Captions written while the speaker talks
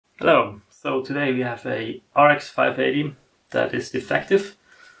Hello, so today we have a RX 580 that is defective.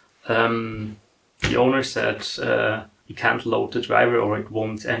 The owner said he can't load the driver or it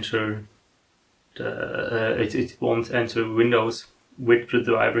won't enter it won't enter Windows with the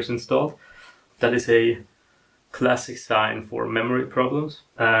drivers installed. That is a classic sign for memory problems,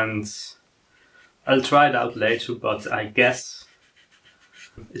 and I'll try it out later, but I guess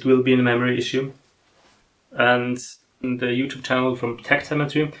it will be a memory issue. And the YouTube channel from Tech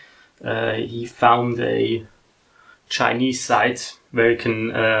he found a Chinese site where you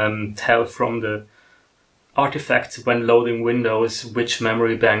can tell from the artifacts when loading Windows which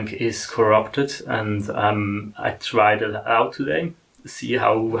memory bank is corrupted, and I tried it out today to see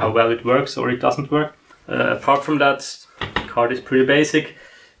how well it works or it doesn't work. Apart from that, the card is pretty basic.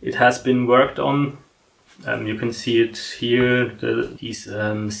 It has been worked on. You can see it here. These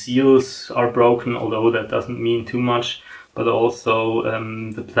seals are broken, although that doesn't mean too much. But also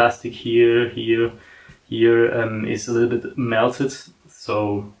the plastic here is a little bit melted,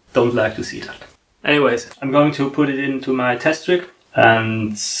 so don't like to see that. Anyways, I'm going to put it into my test rig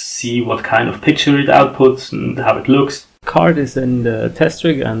and see what kind of picture it outputs and how it looks. The card is in the test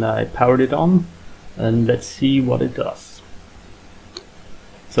rig and I powered it on, and let's see what it does.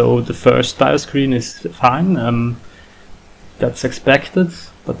 So the first BIOS screen is fine, that's expected,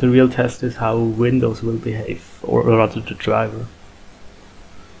 but the real test is how Windows will behave, or rather the driver.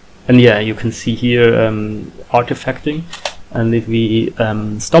 And yeah, you can see here artifacting, and if we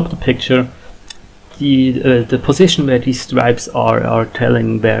stop the picture, the position where these stripes are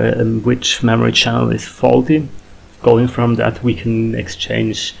telling where which memory channel is faulty. Going from that, we can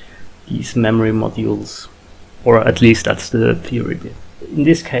exchange these memory modules, or at least that's the theory. In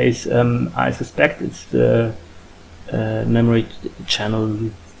this case, I suspect it's the memory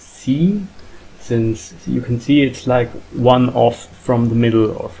channel C, since you can see it's like one off from the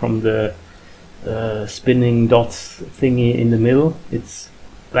middle, or from the spinning dots thingy in the middle. It's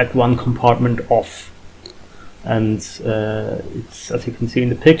like one compartment off, and it's, as you can see in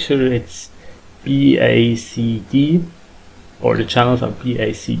the picture, it's BACD, or the channels are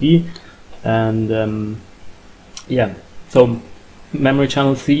BACD, and yeah, so memory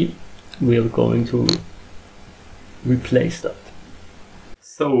channel C, we are going to replace that.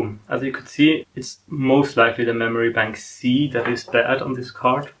 So, as you could see, it's most likely the memory bank C that is bad on this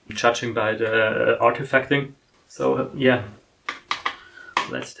card, judging by the artifacting. So yeah,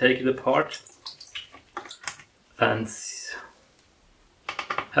 let's take it apart and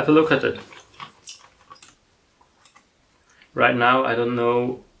have a look at it. Right now I don't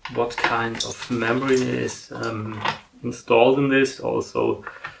know what kind of memory is installed in this, also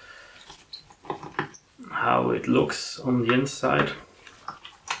how it looks on the inside,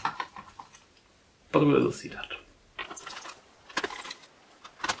 but we'll see that.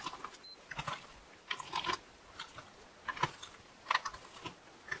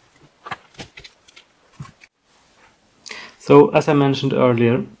 So, as I mentioned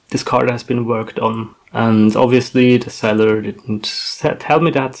earlier, this card has been worked on, and obviously the seller didn't tell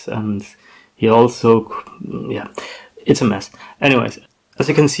me that, and he also, yeah, it's a mess. Anyways, as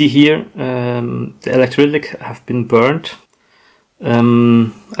you can see here, the electrolytic have been burnt.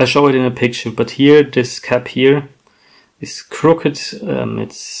 I'll show it in a picture, but here, this cap here is crooked.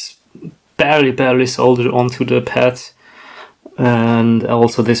 It's barely soldered onto the pad, and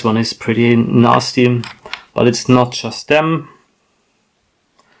also this one is pretty nasty. But it's not just them.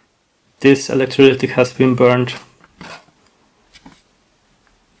 This electrolytic has been burned,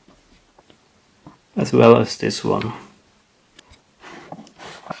 as well as this one.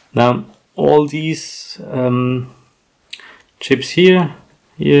 Now, all these chips here,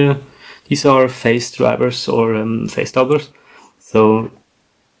 these are phase drivers or phase doublers. So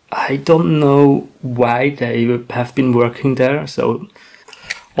I don't know why they have been working there. So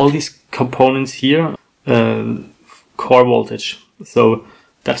all these components here, core voltage. So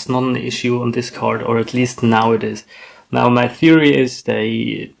that's not an issue on this card, or at least now it is. Now my theory is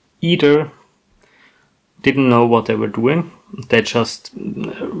they either didn't know what they were doing, they just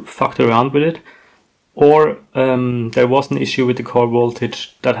fucked around with it, or there was an issue with the core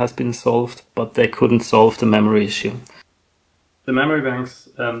voltage that has been solved, but they couldn't solve the memory issue. The memory banks,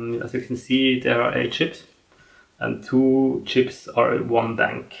 as you can see, there are 8 chips, and 2 chips are one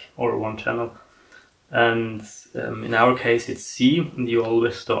bank or one channel. And in our case it's C, and you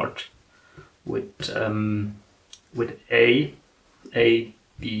always start with A,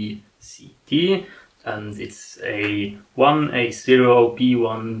 B, C, D, and it's A1, A0,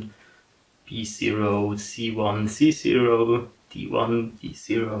 B1, B0, C1, C0, D1,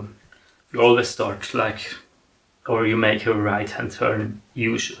 D0. You always start like or you make a right-hand turn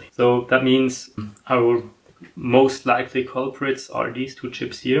usually. So that means our most likely culprits are these two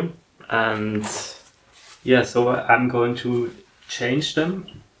chips here. And yeah, so I'm going to change them.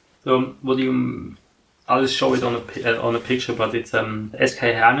 So I'll show it on a picture, but it's SK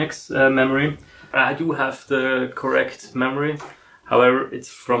Hynix memory. I do have the correct memory. However, it's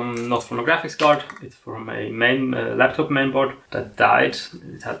not from a graphics card. It's from a laptop mainboard that died.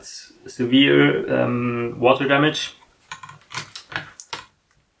 It had severe water damage.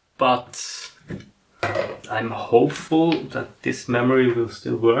 But I'm hopeful that this memory will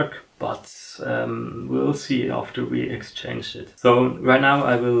still work. But we'll see after we exchange it. So right now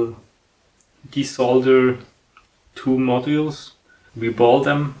I will desolder two modules, reball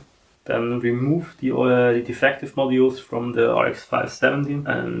them, then remove the defective modules from the RX 570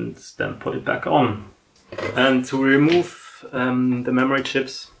 and then put it back on. And to remove the memory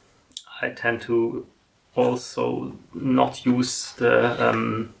chips, I tend to also not use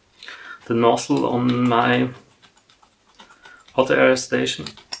the nozzle on my hot air station.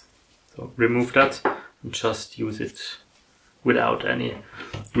 So remove that and just use it without any.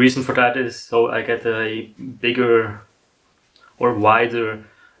 Reason for that is so I get a bigger or wider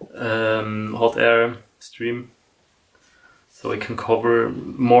hot air stream, so it can cover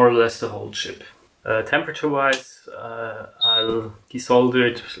more or less the whole chip. Temperature wise, I'll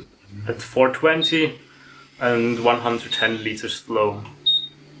desolder it at 420 and 110 liters flow.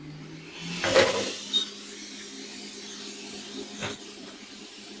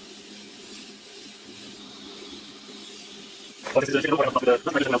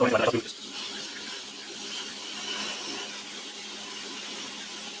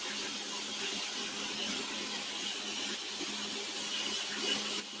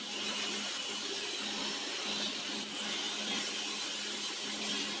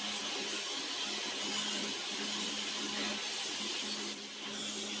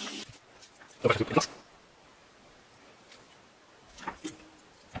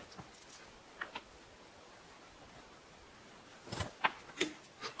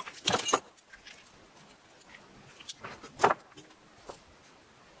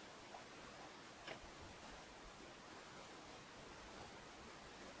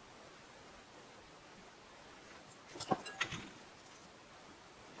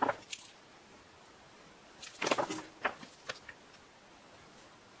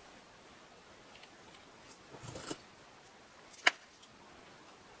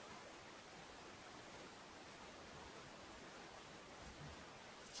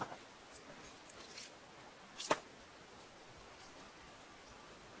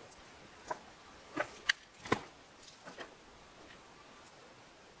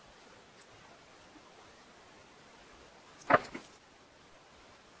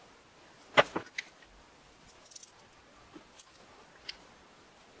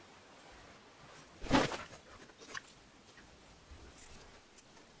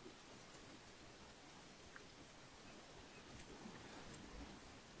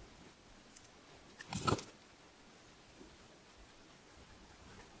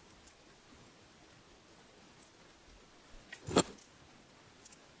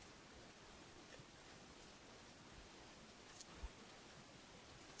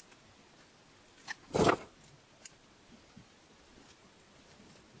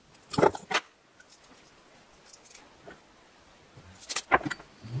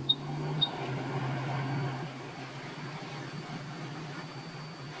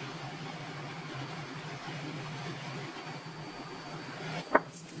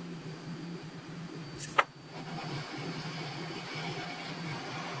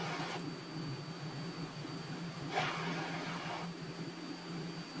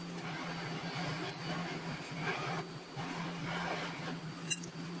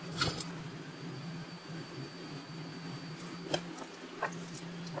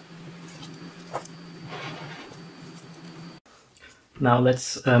 Now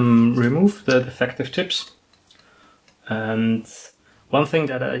let's remove the defective chips. And one thing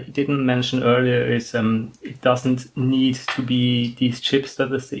that I didn't mention earlier is it doesn't need to be these chips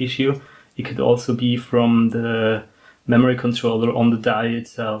that is the issue. It could also be from the memory controller on the die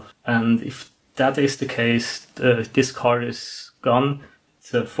itself. And if that is the case, this card is gone.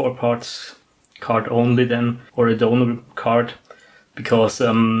 It's a 4 parts card only then, or a donor card, because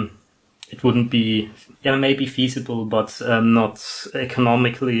it wouldn't be, maybe feasible, but not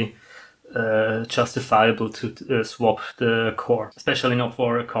economically justifiable to swap the core, especially not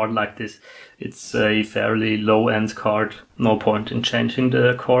for a card like this. It's a fairly low-end card, no point in changing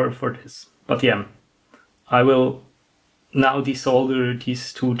the core for this. But yeah, I will now desolder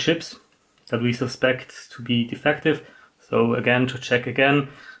these two chips that we suspect to be defective. So again, to check again,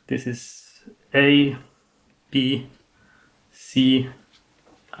 this is A, B, C,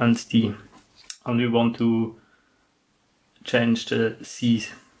 and D. And we want to change the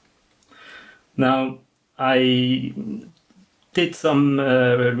C's. Now, I did some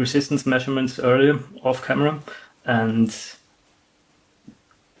resistance measurements earlier off camera, and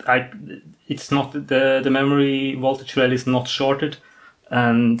it's not the memory voltage rail is not shorted,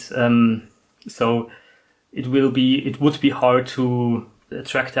 and so it would be hard to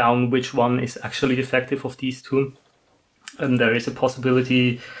track down which one is actually defective of these two. And there is a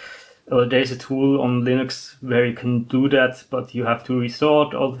possibility, or there's a tool on Linux where you can do that, but you have to restore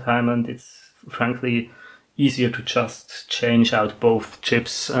it all the time, and it's frankly easier to just change out both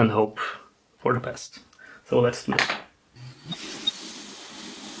chips and hope for the best. So let's do it.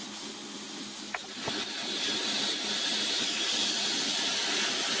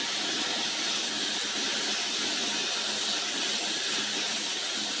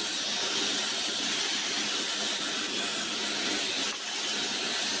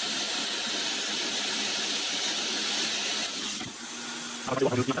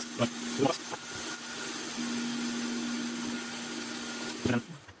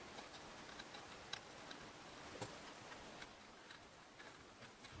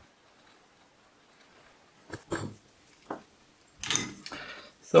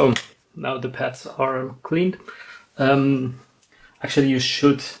 So now the pads are cleaned. Actually, you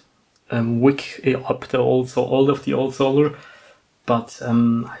should wick up all of the old solder, but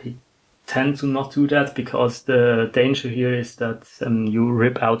I tend to not do that because the danger here is that you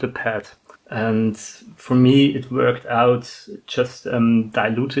rip out the pad. And for me, it worked out just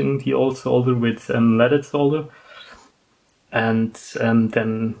diluting the old solder with leaded solder, and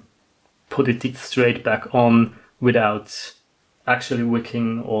then put it straight back on without actually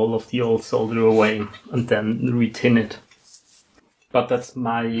wicking all of the old solder away and then retin it. But that's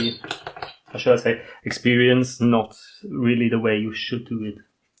my, how should I say, experience, not really the way you should do it.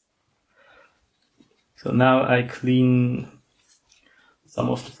 So now I clean some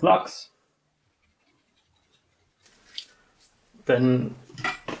of the plugs. Then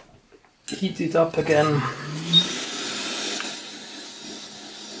heat it up again.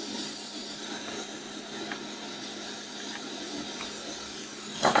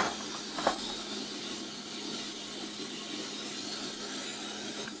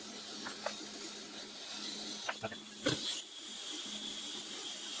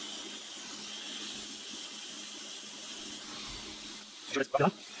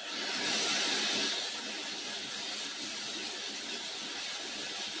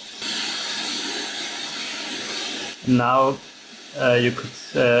 Now you could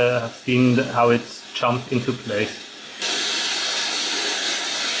have seen how it's jumped into place.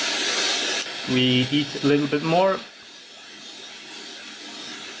 We heat a little bit more,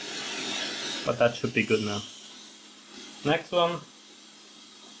 but that should be good now. Next one.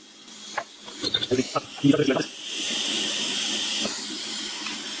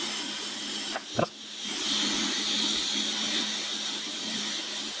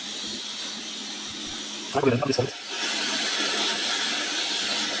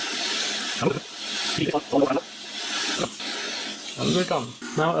 And we're done.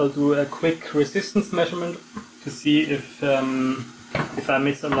 Now I'll do a quick resistance measurement to see if I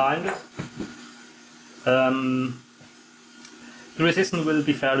misaligned it. The resistance will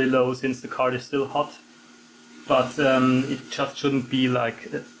be fairly low since the card is still hot, but it just shouldn't be like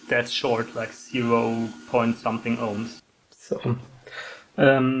that short, like 0 point something ohms. So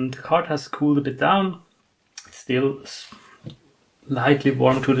the card has cooled a bit down. It's still lightly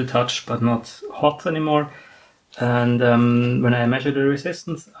warm to the touch, but not hot anymore. And when I measure the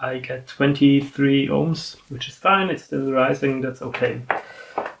resistance, I get 23 ohms, which is fine. It's still rising, that's okay.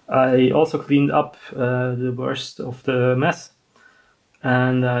 I also cleaned up the worst of the mess,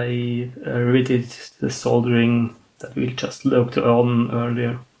 and I redid the soldering that we just looked on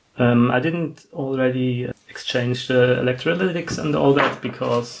earlier. I didn't already exchange the electrolytics and all that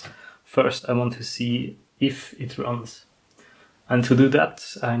because first I want to see if it runs. And to do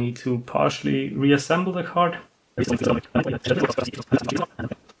that, I need to partially reassemble the card.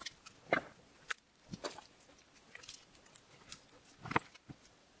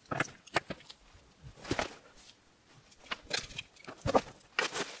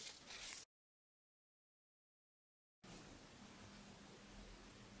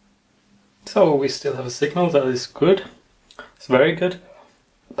 So we still have a signal, that is good. It's very good.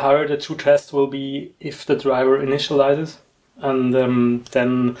 However, the true test will be if the driver initializes, and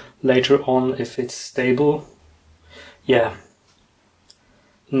then later on if it's stable. Yeah,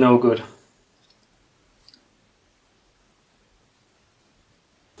 no good.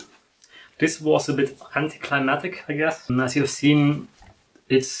 This was a bit anticlimactic, I guess. And as you've seen,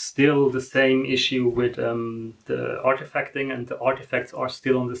 it's still the same issue with the artifacting, and the artifacts are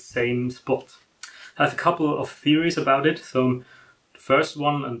still on the same spot. I have a couple of theories about it. So the first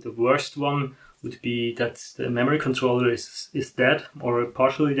one and the worst one would be that the memory controller is dead or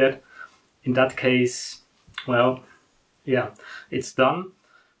partially dead. In that case, well, yeah, it's done.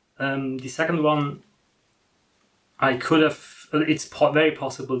 The second one, it's very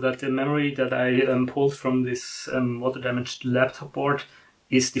possible that the memory that I pulled from this water damaged laptop board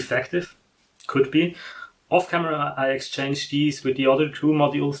is defective. Could be. Off camera, I exchanged these with the other two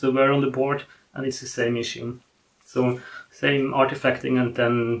modules that were on the board, and it's the same issue. So same artifacting, and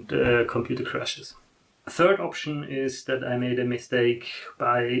then the computer crashes. A third option is that I made a mistake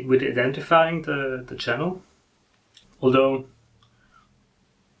with identifying the channel. Although,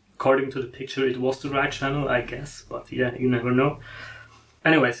 according to the picture, it was the right channel, I guess, but yeah, you never know.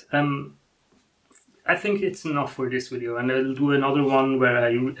 Anyways, I think it's enough for this video, and I'll do another one where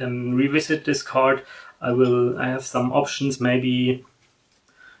I revisit this card. I have some options, maybe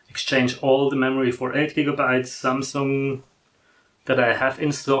exchange all the memory for 8 GB Samsung that I have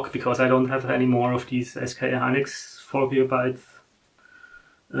in stock, because I don't have any more of these SK Hynix 4 GB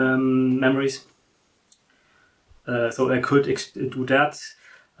memories. So I could do that.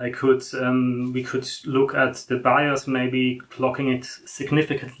 We could look at the BIOS, maybe clocking it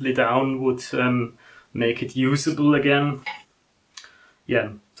significantly down would make it usable again.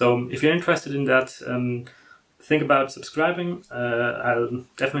 Yeah, so if you're interested in that, think about subscribing. I'll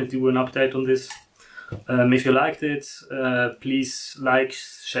definitely do an update on this. If you liked it, please like,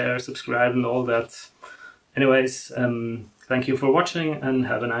 share, subscribe and all that. Anyways, thank you for watching and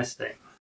have a nice day.